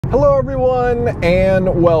Hello everyone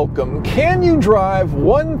and welcome. Can you drive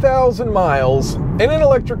 1,000 miles in an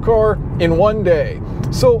electric car in one day?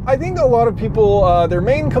 So I think a lot of people, their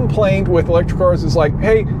main complaint with electric cars is like,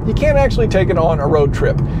 hey, you can't actually take it on a road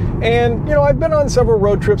trip. And you know, I've been on several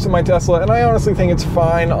road trips in my Tesla and I honestly think it's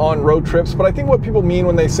fine on road trips, but I think what people mean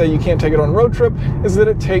when they say you can't take it on a road trip is that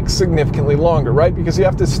it takes significantly longer, right? Because you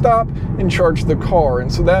have to stop and charge the car,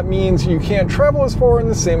 and so that means you can't travel as far in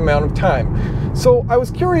the same amount of time. So I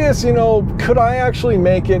was curious, you know, could I actually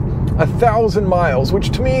make it 1,000 miles,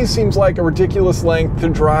 which to me seems like a ridiculous length to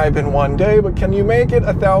drive in one day, but can you make it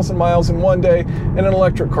 1,000 miles in one day in an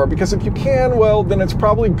electric car? Because if you can, well, then it's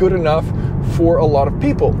probably good enough for a lot of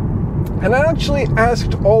people. And I actually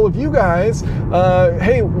asked all of you guys,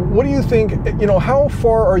 hey, what do you think, you know, how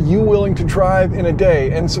far are you willing to drive in a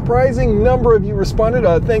day? And surprising number of you responded.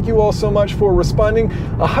 Thank you all so much for responding.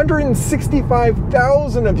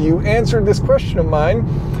 165,000 of you answered this question of mine.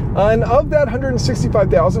 And of that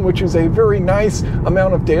 165,000, which is a very nice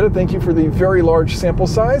amount of data, thank you for the very large sample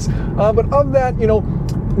size, but of that, you know,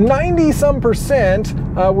 90-some%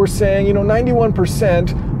 were saying, you know,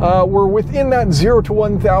 91% were within that 0 to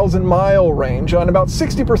 1,000 mile range, and about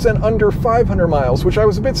 60% under 500 miles, which I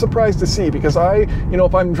was a bit surprised to see because you know,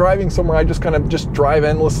 if I'm driving somewhere, I just kind of drive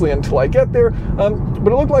endlessly until I get there.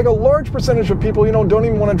 But it looked like a large percentage of people, you know, don't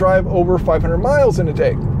even want to drive over 500 miles in a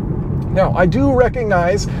day. Now, I do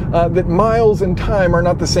recognize that miles and time are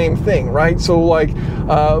not the same thing, right? So like,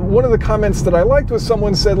 one of the comments that I liked was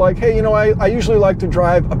someone said like, hey, you know, I usually like to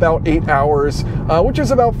drive about 8 hours, which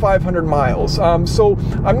is about 500 miles. So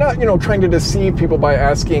I'm not, you know, trying to deceive people by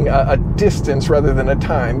asking a distance rather than a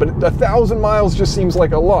time, but 1,000 miles just seems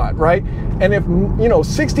like a lot, right? And if, you know,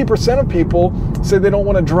 60% of people say they don't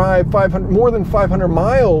want to drive more than 500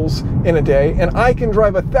 miles in a day, and I can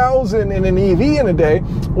drive 1,000 in an EV in a day,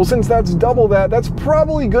 well, since that's double that, that's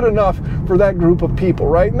probably good enough for that group of people,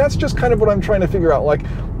 right? And that's just kind of what I'm trying to figure out, like,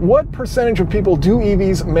 what percentage of people do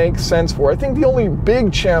EVs make sense for? I think the only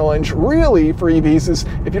big challenge really for EVs is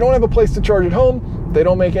if you don't have a place to charge at home, they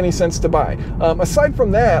don't make any sense to buy. Aside from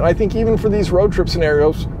that, I think even for these road trip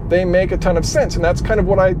scenarios, they make a ton of sense, and that's kind of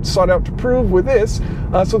what I sought out to prove with this.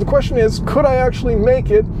 So the question is, could I actually make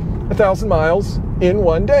it 1,000 miles in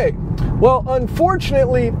one day? Well,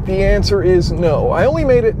 unfortunately, the answer is no. I only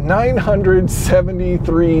made it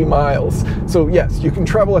 973 miles. So yes, you can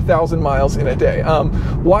travel 1,000 miles in a day.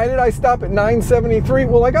 Why did I stop at 973?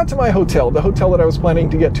 Well, I got to my hotel, the hotel that I was planning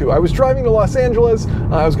to get to. I was driving to Los Angeles.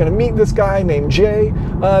 I was going to meet this guy named Jay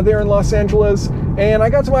there in Los Angeles. And I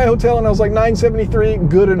got to my hotel and I was like, 973,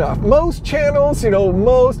 good enough. Most channels, you know,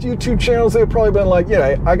 most YouTube channels, they've probably been like,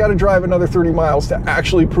 yeah, I got to drive another 30 miles to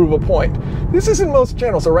actually prove a point. This isn't most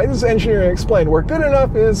channels, all right? This is Engineering Explained, where good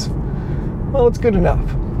enough is, well, it's good enough.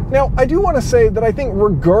 Now, I do want to say that I think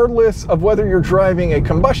regardless of whether you're driving a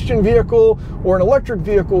combustion vehicle or an electric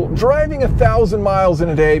vehicle, driving 1,000 miles in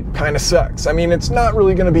a day kind of sucks. I mean, it's not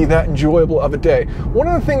really going to be that enjoyable of a day. One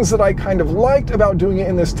of the things that I kind of liked about doing it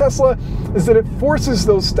in this Tesla is that it forces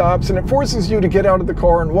those stops and it forces you to get out of the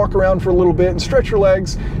car and walk around for a little bit and stretch your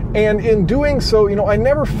legs. And in doing so, you know, I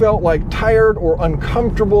never felt like tired or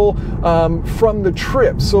uncomfortable from the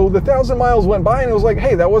trip. So the 1,000 miles went by and it was like,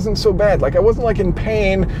 hey, that wasn't so bad. Like, I wasn't like in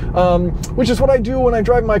pain. Which is what I do when I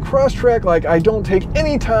drive my Crosstrek. Like, I don't take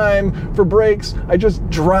any time for breaks. I just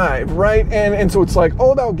drive, right? And so it's like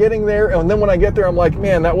all about getting there. And then when I get there, I'm like,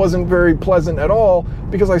 man, that wasn't very pleasant at all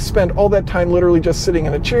because I spent all that time literally just sitting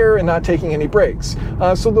in a chair and not taking any breaks.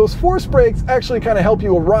 So those forced breaks actually kind of help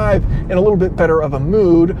you arrive in a little bit better of a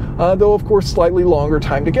mood, though of course slightly longer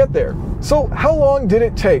time to get there. So how long did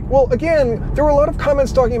it take? Well, again, there were a lot of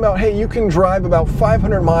comments talking about, hey, you can drive about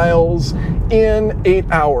 500 miles in 8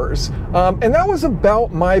 hours. And that was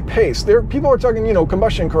about my pace. People are talking, you know,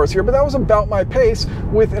 combustion cars here, but that was about my pace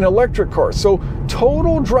with an electric car. So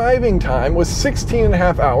total driving time was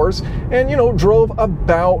 16.5 hours and, you know, drove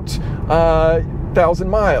about 1,000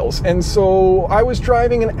 miles. And so I was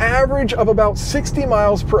driving an average of about 60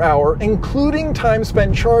 miles per hour, including time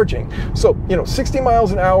spent charging. So, you know, 60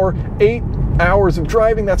 miles an hour, 8 hours of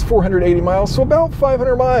driving, that's 480 miles. So about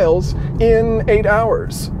 500 miles in 8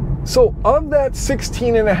 hours. So of that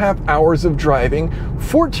 16.5 hours of driving,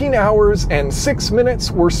 14 hours and 6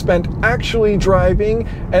 minutes were spent actually driving,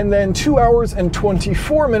 and then 2 hours and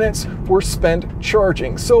 24 minutes were spent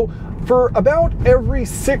charging. So for about every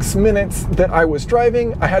 6 minutes that I was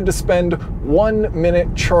driving, I had to spend 1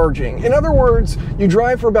 minute charging. In other words, you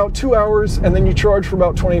drive for about 2 hours and then you charge for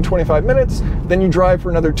about 20-25 minutes. Then you drive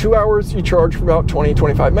for another 2 hours, you charge for about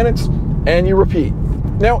 20-25 minutes, and you repeat.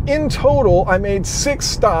 Now, in total, I made 6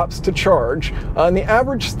 stops to charge, and the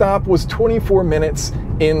average stop was 24 minutes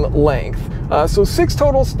in length. So 6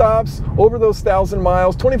 total stops over those 1,000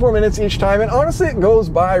 miles, 24 minutes each time, and honestly, it goes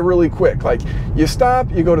by really quick. Like, you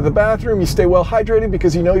stop, you go to the bathroom, you stay well hydrated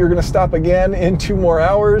because you know you're gonna stop again in 2 more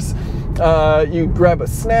hours. You grab a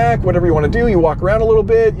snack, whatever you want to do, you walk around a little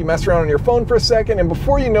bit, you mess around on your phone for a second, and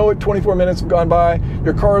before you know it, 24 minutes have gone by,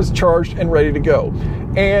 your car is charged and ready to go.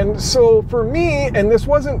 And so for me, and this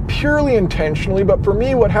wasn't purely intentionally, but for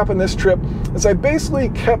me, what happened this trip is I basically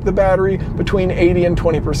kept the battery between 80 and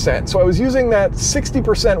 20%. So I was using that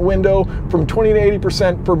 60% window from 20 to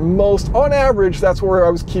 80% for most. On average, that's where I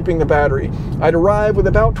was keeping the battery. I'd arrive with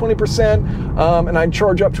about 20%, and I'd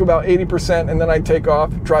charge up to about 80%, and then I'd take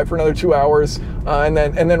off, drive for another 2 hours, and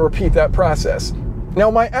then repeat that process. Now,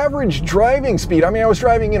 my average driving speed, I mean, I was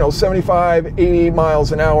driving, 75, 80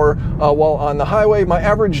 miles an hour while on the highway. My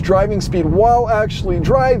average driving speed while actually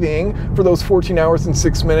driving for those 14 hours and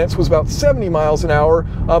 6 minutes was about 70 miles an hour,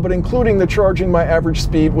 but including the charging, my average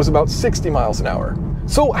speed was about 60 miles an hour.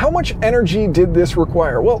 So how much energy did this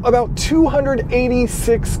require? Well, about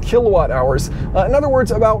 286 kilowatt hours. In other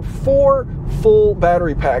words, about 4 full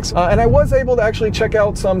battery packs. And I was able to actually check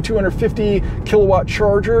out some 250 kilowatt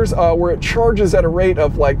chargers where it charges at a rate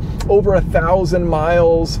of like over 1,000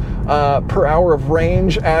 miles per hour of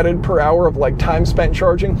range added per hour of like time spent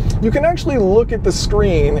charging. You can actually look at the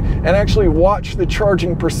screen and actually watch the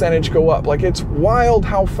charging percentage go up. Like, it's wild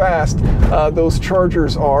how fast those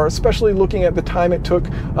chargers are, especially looking at the time it took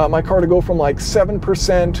my car to go from like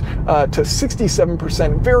 7% to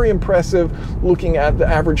 67%. Very impressive looking at the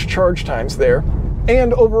average charge times there.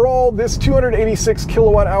 And overall, this 286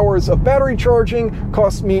 kilowatt hours of battery charging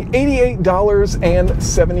cost me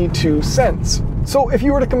 $88.72. So if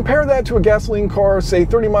you were to compare that to a gasoline car, say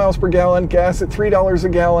 30 miles per gallon, gas at $3 a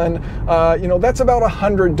gallon, that's about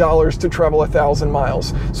 $100 to travel 1,000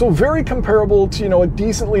 miles. So very comparable to, a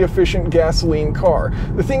decently efficient gasoline car.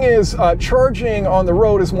 The thing is, charging on the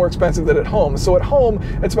road is more expensive than at home. So at home,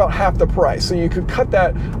 it's about half the price. So you could cut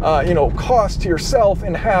that, cost to yourself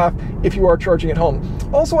in half if you are charging at home.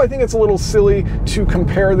 Also, I think it's a little silly to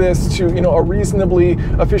compare this to, a reasonably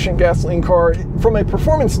efficient gasoline car. From a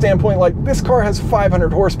performance standpoint, like, this car has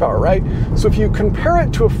 500 horsepower, right? So if you compare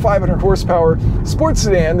it to a 500 horsepower sports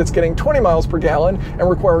sedan that's getting 20 miles per gallon and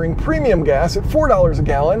requiring premium gas at $4 a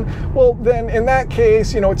gallon, well, then in that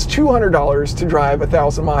case, it's $200 to drive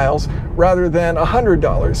 1,000 miles rather than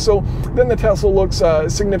 $100. So then the Tesla looks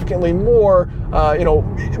significantly more,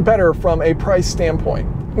 better from a price standpoint.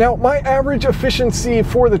 Now, my average efficiency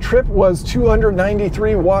for the trip was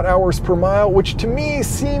 293 watt hours per mile, which to me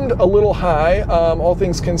seemed a little high, all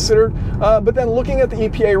things considered. But then looking at the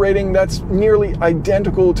EPA rating, that's nearly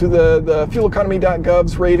identical to the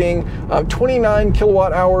fueleconomy.gov's rating, 29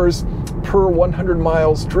 kilowatt hours per 100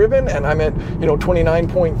 miles driven, and I'm at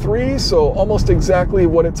 29.3, so almost exactly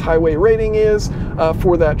what its highway rating is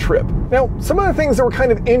for that trip. Now, some of the things that were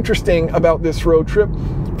kind of interesting about this road trip,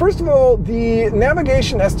 first of all, the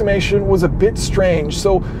navigation estimation was a bit strange.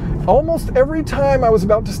 So almost every time I was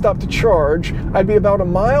about to stop to charge, I'd be about a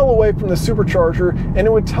mile away from the supercharger, and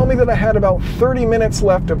it would tell me that I had about 30 minutes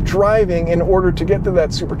left of driving in order to get to that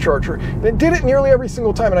supercharger. And it did it nearly every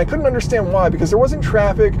single time, and I couldn't understand why, because there wasn't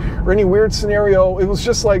traffic or any weird scenario. It was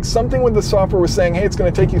just like something with the software was saying, hey, it's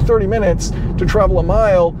going to take you 30 minutes to travel a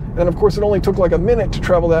mile, and of course it only took like a minute to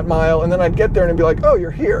travel that mile, and then I'd get there and it'd be like, oh,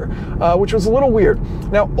 you're here, which was a little weird.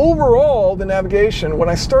 Now, overall, the navigation, when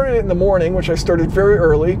I started it in the morning, which I started very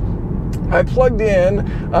early, I plugged in,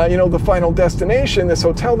 the final destination, this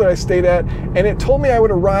hotel that I stayed at, and it told me I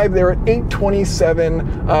would arrive there at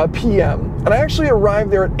 8:27 p.m. And I actually arrived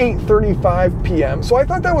there at 8:35 p.m. So I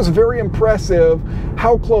thought that was very impressive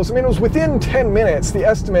how close. I mean, it was within 10 minutes, the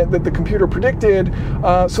estimate that the computer predicted.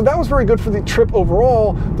 So that was very good for the trip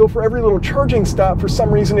overall, though for every little charging stop, for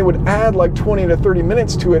some reason, it would add like 20 to 30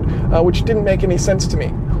 minutes to it, which didn't make any sense to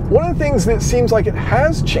me. One of the things that seems like it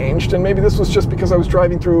has changed, and maybe this was just because I was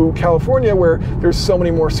driving through California where there's so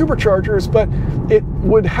many more superchargers, but it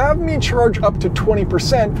would have me charge up to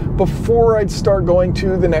 20% before I'd start going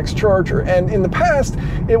to the next charger. And in the past,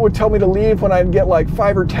 it would tell me to leave when I'd get like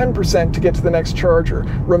 5 or 10% to get to the next charger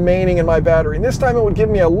remaining in my battery. And this time it would give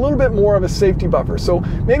me a little bit more of a safety buffer. So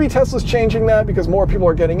maybe Tesla's changing that because more people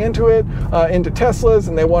are getting into it, into Teslas,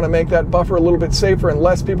 and they want to make that buffer a little bit safer and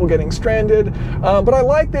less people getting stranded. But I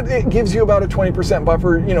like that it gives you about a 20%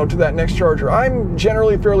 buffer, to that next charger. I'm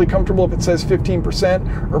generally fairly comfortable if it says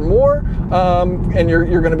 15% or more, and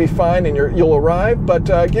you're going to be fine and you'll arrive, but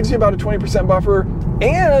it gives you about a 20% buffer.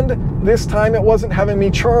 And this time it wasn't having me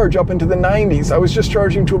charge up into the 90s. I was just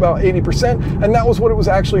charging to about 80%, and that was what it was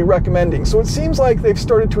actually recommending. So it seems like they've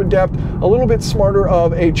started to adapt a little bit smarter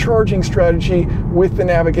of a charging strategy with the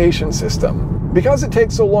navigation system. Because it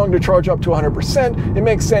takes so long to charge up to 100%, it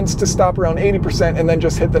makes sense to stop around 80% and then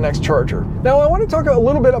just hit the next charger. Now I want to talk a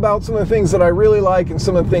little bit about some of the things that I really like and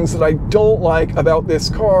some of the things that I don't like about this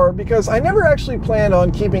car, because I never actually planned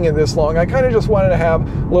on keeping it this long. I kind of just wanted to have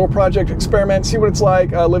a little project experiment, see what it's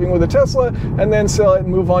like living with a Tesla, and then sell it and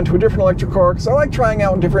move on to a different electric car, because I like trying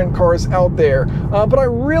out different cars out there. But I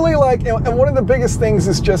really like, and one of the biggest things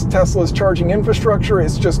is just Tesla's charging infrastructure.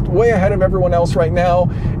 It's just way ahead of everyone else right now,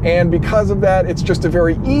 and because of that, it's just a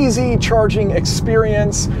very easy charging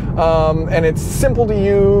experience, and it's simple to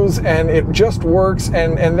use, and it just works,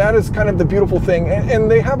 and that is kind of the beautiful thing. And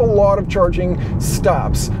they have a lot of charging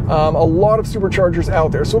stops, a lot of superchargers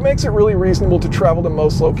out there, so it makes it really reasonable to travel to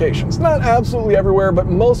most locations. Not absolutely everywhere, but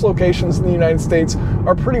most locations in the United States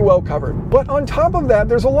are pretty well covered. But on top of that,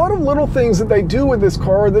 there's a lot of little things that they do with this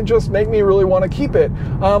car that just make me really want to keep it.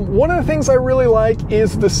 One of the things I really like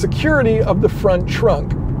is the security of the front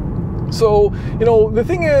trunk. So, you know, the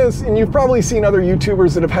thing is, and you've probably seen other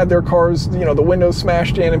YouTubers that have had their cars, you know, the windows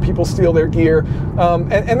smashed in and people steal their gear.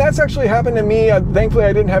 And that's actually happened to me. Thankfully,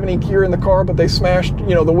 I didn't have any gear in the car, but they smashed,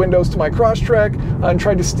 you know, the windows to my Crosstrek and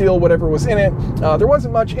tried to steal whatever was in it. There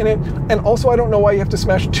wasn't much in it. And also, I don't know why you have to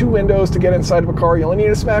smash 2 windows to get inside of a car. You only need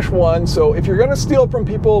to smash 1. So if you're going to steal from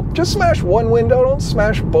people, just smash 1 window. Don't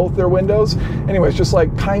smash both their windows. Anyways, just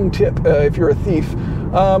like kind tip if you're a thief.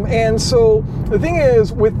 And so the thing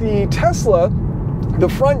is, with the Tesla, the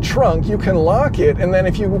front trunk, you can lock it, and then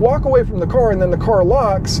if you walk away from the car and then the car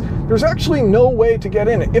locks, there's actually no way to get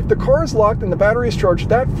in it. If the car is locked and the battery is charged,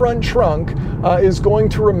 that front trunk is going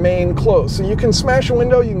to remain closed. So you can smash a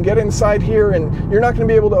window, you can get inside here, and you're not going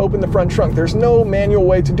to be able to open the front trunk. There's no manual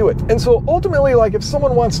way to do it. And so ultimately, like, if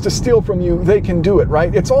someone wants to steal from you, they can do it,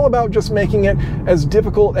 right? It's all about just making it as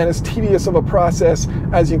difficult and as tedious of a process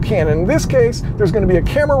as you can. And in this case, there's going to be a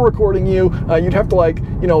camera recording you. You'd have to, like,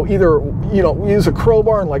 you know, either, you know, use a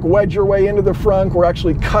crowbar and like wedge your way into the front, or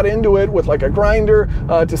actually cut into it with like a grinder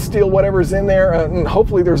to steal whatever's in there, and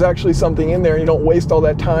hopefully there's actually something in there and you don't waste all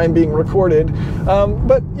that time being recorded.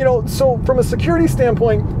 But you know, so from a security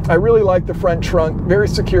standpoint, I really like the front trunk, very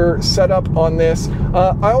secure setup on this.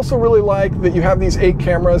 I also really like that you have these 8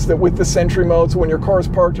 cameras that with the Sentry mode, so when your car is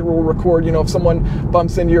parked, it will record, you know, if someone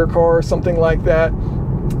bumps into your car or something like that.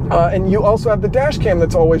 And you also have the dash cam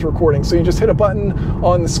that's always recording. So you just hit a button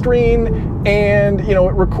on the screen and, you know,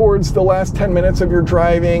 it records the last 10 minutes of your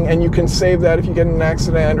driving, and you can save that if you get in an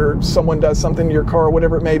accident or someone does something to your car,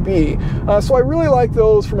 whatever it may be. So I really like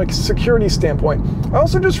those from a security standpoint. I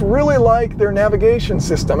also just really like their navigation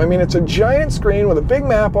system. I mean, it's a giant screen with a big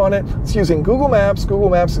map on it. It's using Google Maps. Google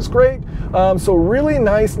Maps is great. So really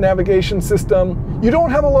nice navigation system. You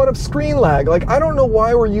don't have a lot of screen lag. Like, I don't know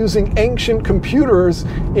why we're using ancient computers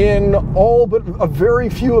in all but a very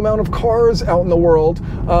few amount of cars out in the world.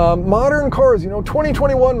 Modern cars, you know,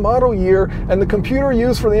 2021 model year, and the computer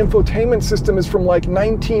used for the infotainment system is from like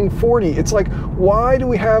 1940. It's like, why do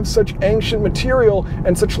we have such ancient material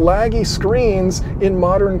and such laggy screens in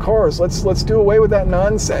modern cars? Let's do away with that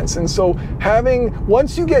nonsense. And so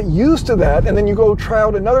once you get used to that, and then you go try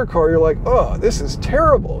out another car, you're like, oh, this is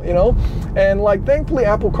terrible, you know? And like, thankfully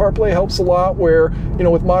Apple CarPlay helps a lot, where, you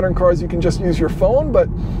know, with modern cars you can just use your phone, but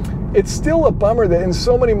it's still a bummer that in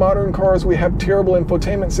so many modern cars we have terrible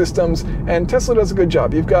infotainment systems, and Tesla does a good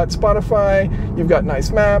job. You've got Spotify, you've got nice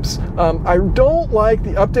maps. I don't like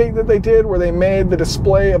the update that they did where they made the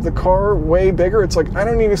display of the car way bigger. It's like, I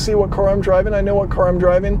don't need to see what car I'm driving. I know what car I'm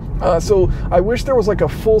driving. So I wish there was like a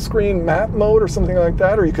full screen map mode or something like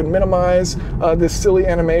that, or you could minimize this silly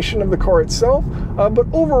animation of the car itself. But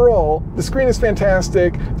overall, the screen is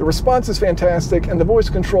fantastic, the response is fantastic, and the voice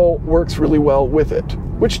control works really well with it.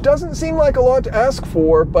 Which doesn't seem like a lot to ask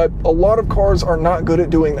for, but a lot of cars are not good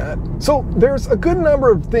at doing that. So there's a good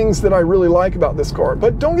number of things that I really like about this car,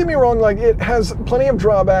 but don't get me wrong, like, it has plenty of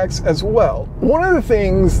drawbacks as well. One of the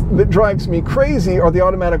things that drives me crazy are the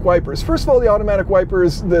automatic wipers. First of all, the automatic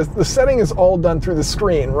wipers, the setting is all done through the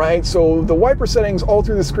screen, right? So the wiper settings all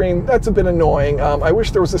through the screen, that's a bit annoying. I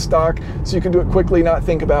wish there was a stock so you can do it quickly, not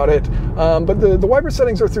think about it. But the wiper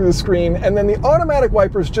settings are through the screen, and then the automatic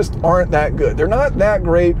wipers just aren't that good. They're not that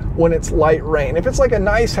great when it's light rain. If it's like a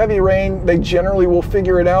nice heavy rain, they generally will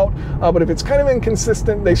figure it out, but if it's kind of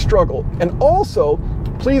inconsistent, they struggle. And also,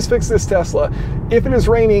 please fix this Tesla. If it is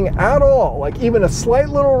raining at all, like even a slight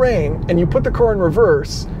little rain, and you put the car in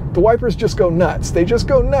reverse, the wipers just go nuts. They just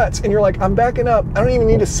go nuts, and you're like, I'm backing up. I don't even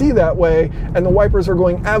need to see that way, and the wipers are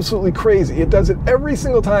going absolutely crazy. It does it every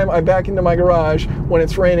single time I back into my garage when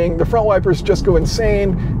it's raining. The front wipers just go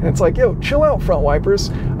insane, and it's like, yo, chill out, front wipers.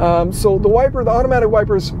 So the automatic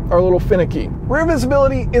wipers are a little finicky. Rear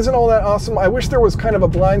visibility isn't all that awesome. I wish there was kind of a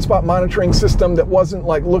blind spot monitoring system that wasn't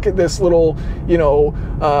like, look at this little,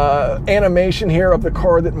 animation here of the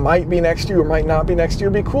car that might be next to you or might not be next to you.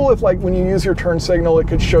 It'd be cool if, like, when you use your turn signal, it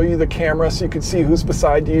could show you the camera so you could see who's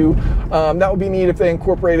beside you. That would be neat if they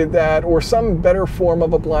incorporated that, or some better form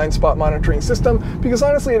of a blind spot monitoring system, because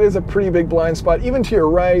honestly it is a pretty big blind spot, even to your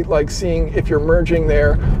right, like seeing if you're merging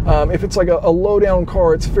there. If it's like a low down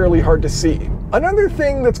car, it's fairly hard to see. Another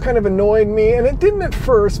thing that's kind of annoyed me, and it didn't at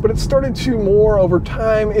first, but it started to more over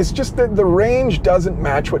time, is just that the range doesn't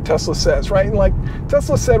match what Tesla says, right? And like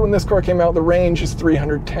Tesla said when this car came out, the range is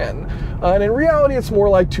 310. And in reality, it's more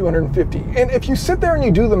like 250. And if you sit there and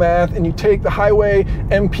you do the math and you take the highway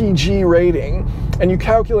MPG rating and you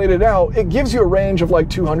calculate it out, it gives you a range of like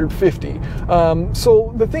 250.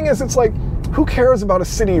 So the thing is, it's like, who cares about a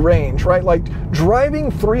city range, right? Like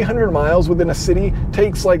driving 300 miles within a city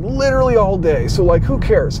takes like literally all day. So like, who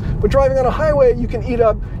cares? But driving on a highway, you can eat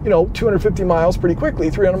up, 250 miles pretty quickly,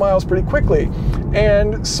 300 miles pretty quickly.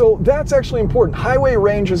 And so that's actually important. Highway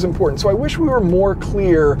range is important. So I wish we were more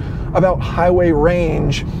clear about highway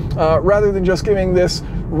range rather than just giving this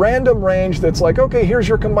random range that's like, okay, here's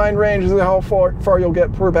your combined range, this is how far you'll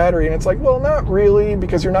get per battery. And it's like, well, not really,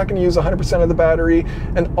 because you're not going to use 100% of the battery.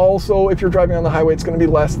 And also, if you're driving on the highway, it's going to be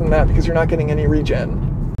less than that because you're not getting any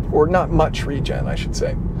regen, or not much regen, I should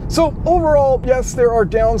say. So overall, yes, there are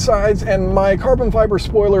downsides, and my carbon fiber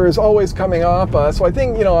spoiler is always coming off. So I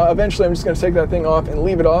think, eventually I'm just going to take that thing off and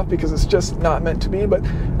leave it off because it's just not meant to be. But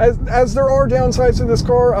as there are downsides to this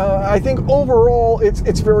car, I think overall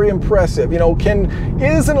it's very impressive.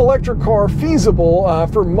 Is an electric car feasible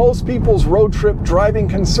for most people's road trip driving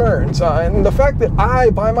concerns? And the fact that I,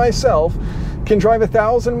 by myself, can drive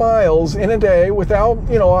 1,000 miles in a day without,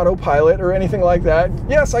 autopilot or anything like that.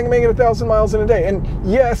 Yes, I can make it 1,000 miles in a day. And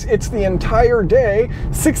yes, it's the entire day,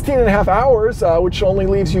 16 and a half hours, which only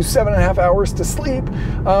leaves you 7.5 hours to sleep.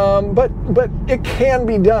 But it can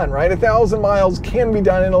be done, right? 1,000 miles can be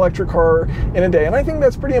done in an electric car in a day. And I think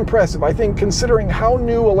that's pretty impressive. I think considering how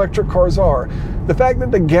new electric cars are, the fact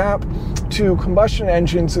that the gap to combustion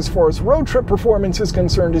engines as far as road trip performance is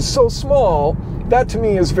concerned is so small, that to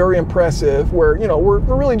me is very impressive, where, we're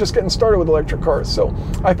really just getting started with electric cars. So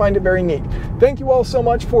I find it very neat. Thank you all so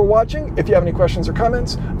much for watching. If you have any questions or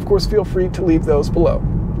comments, of course, feel free to leave those below.